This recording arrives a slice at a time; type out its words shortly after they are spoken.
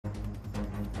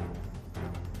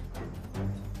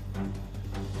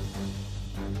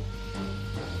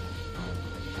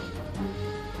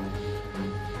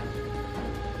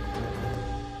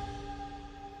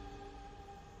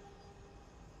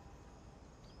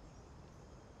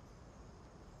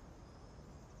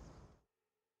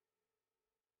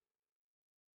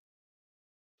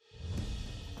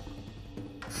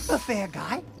a fair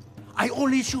guy. I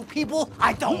only shoot people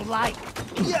I don't like.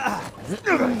 Yeah.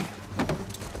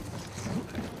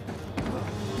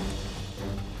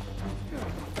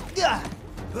 Yeah.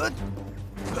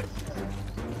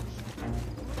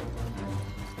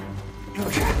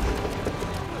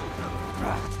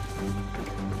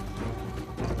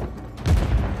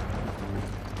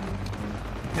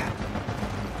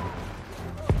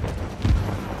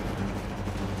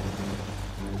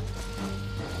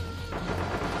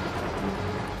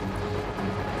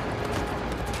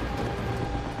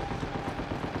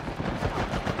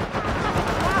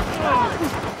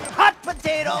 Hot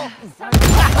potato!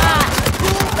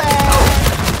 Cool bag!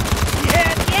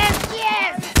 Yes, yes,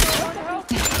 yes!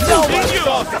 No one!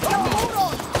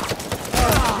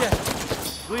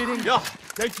 Bleeding. Yeah,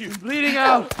 thank you. Bleeding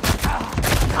out.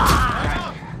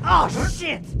 Oh,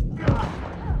 shit!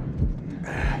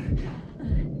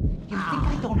 You think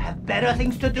I don't have better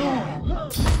things to do?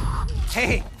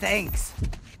 Hey, thanks.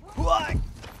 What?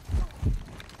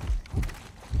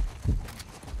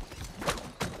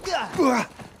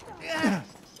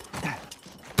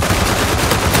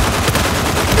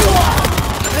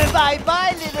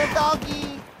 Bye-bye, little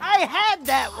doggy. I had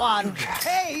that one.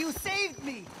 Hey, you saved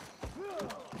me.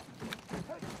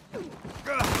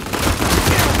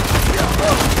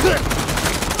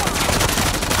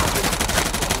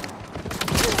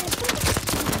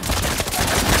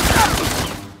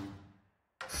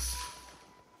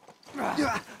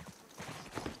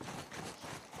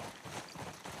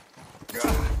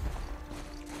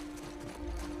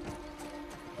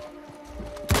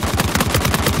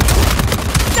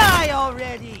 Die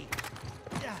already!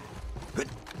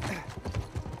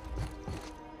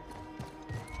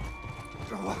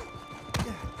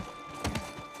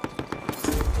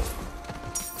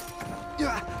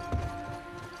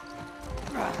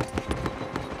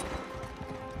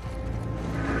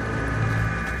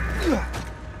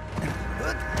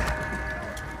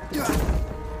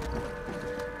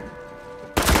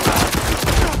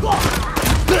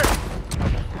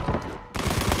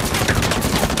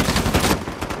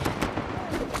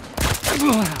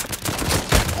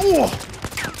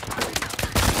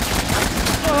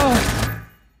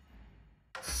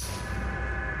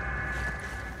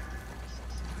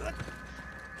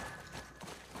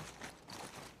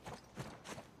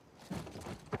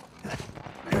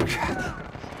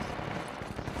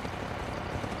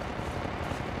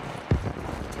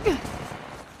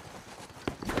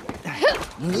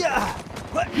 Yeah.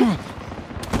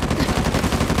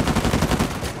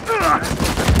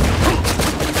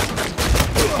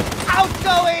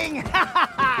 Outgoing!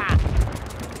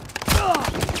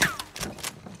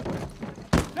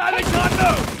 Now they can't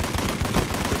move!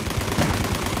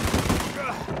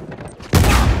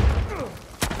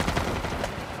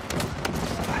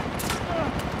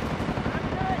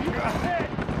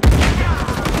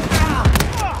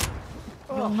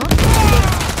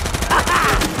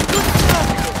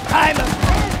 I'm a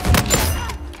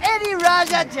Eddie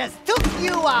Raja just took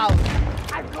you out!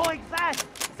 I'm going fast!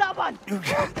 Someone!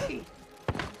 help me.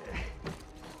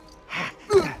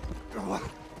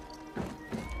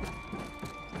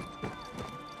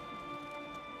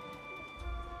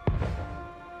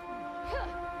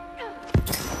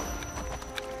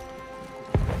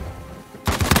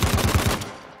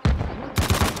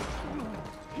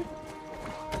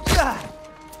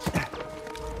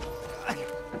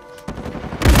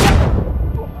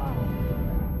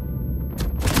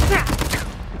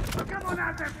 Come on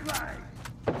out and play!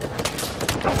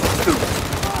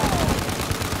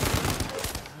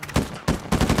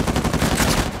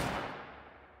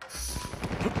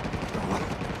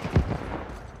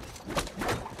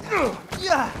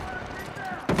 Yeah.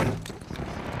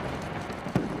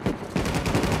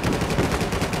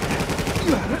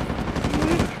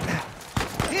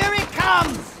 Here it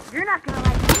comes! You're not gonna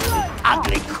like it.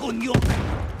 Ugly kunyuk!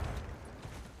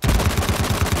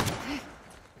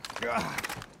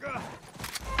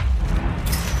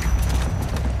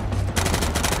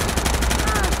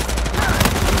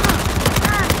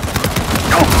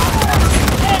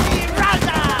 Eddie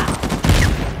Raza!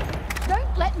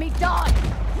 Don't let me die.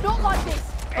 Not like this.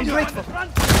 I'm grateful.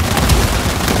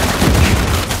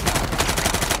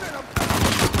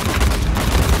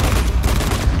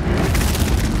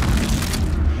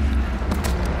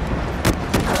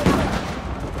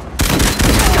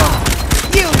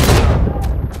 You!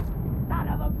 Son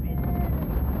of a bitch!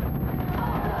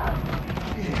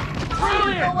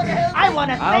 I want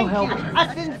to I'll thank you, help. a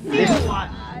sincere one.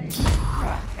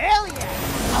 Hell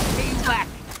yeah! I'll pay you back.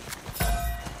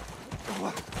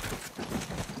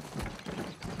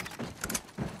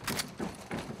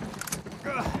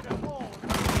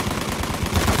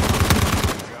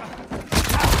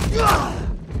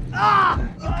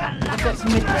 this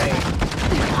mid-range.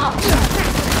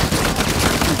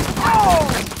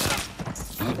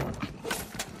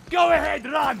 Go ahead,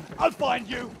 run! I'll find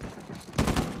you!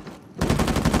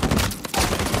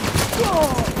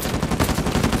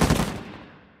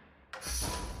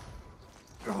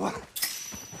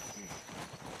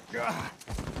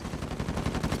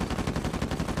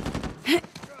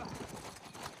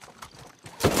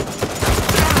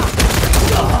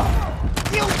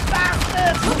 You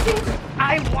bastard!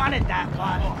 I wanted that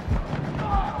one.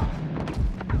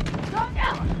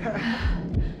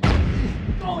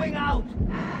 Going out!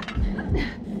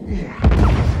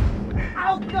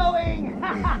 Outgoing!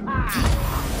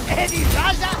 Eddie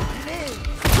Raja lives!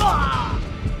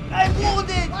 I'm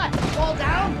wounded! What? Fall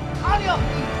down? On your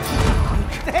feet!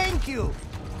 Thank you!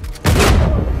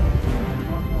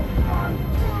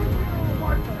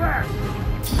 What's that?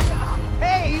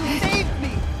 Hey, you saved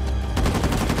me!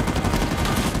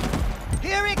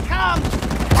 Here it comes!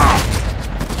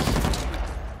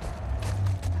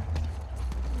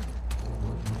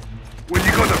 When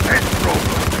you got a pet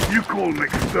problem, you call an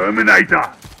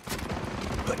exterminator!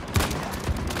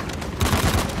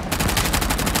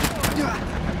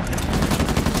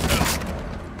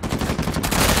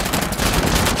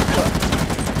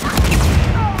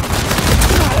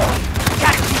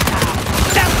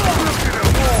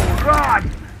 Run!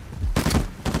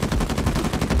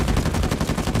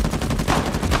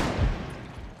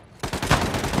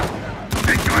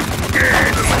 Think I'm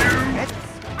scared of you?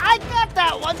 I got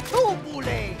that one too,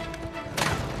 Boule!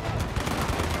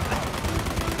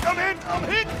 Come in, I'm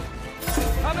hit!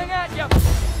 Coming at you!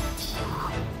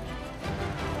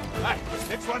 Hey,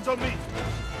 next one's on me.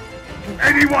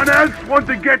 Anyone else want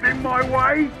to get in my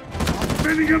way? I'm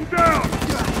pinning him down!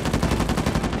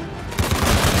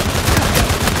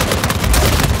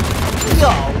 Yo!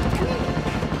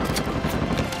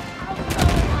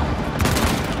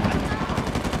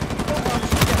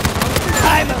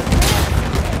 I'm a...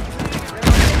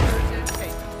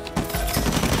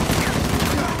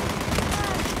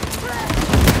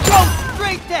 Go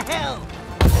straight to hell!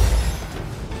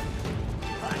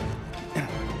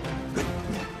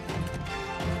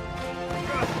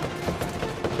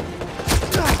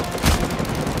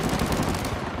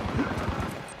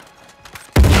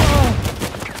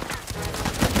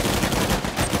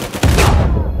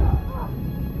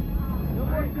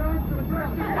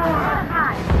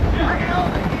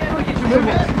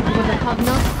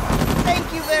 Thank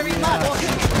you very much.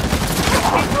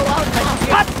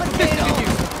 Hot potato.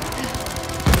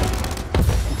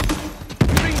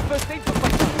 What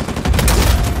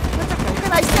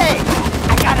can I say?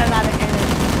 I got a lot of energy.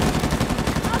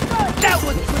 That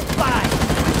was goodbye.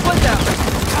 One down.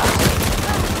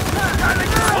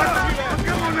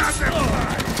 Come on out there!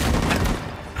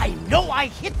 I know I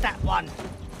hit that one.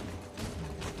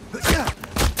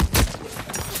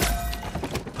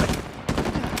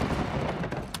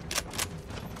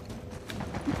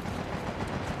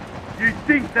 You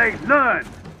think they learn?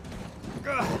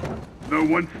 No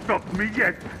one stopped me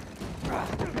yet.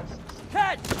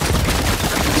 Catch!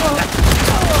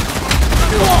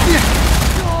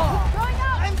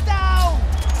 I'm down.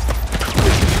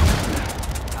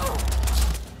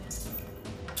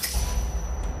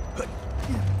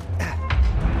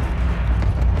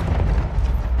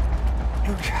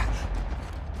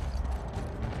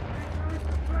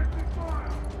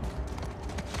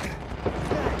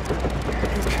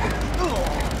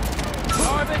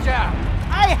 Garbage out!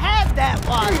 I had that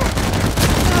one.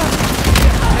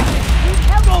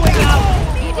 Going out.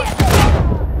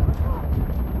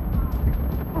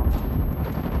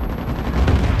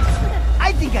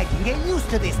 I think I can get used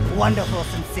to this wonderful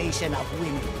sensation of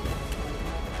winning.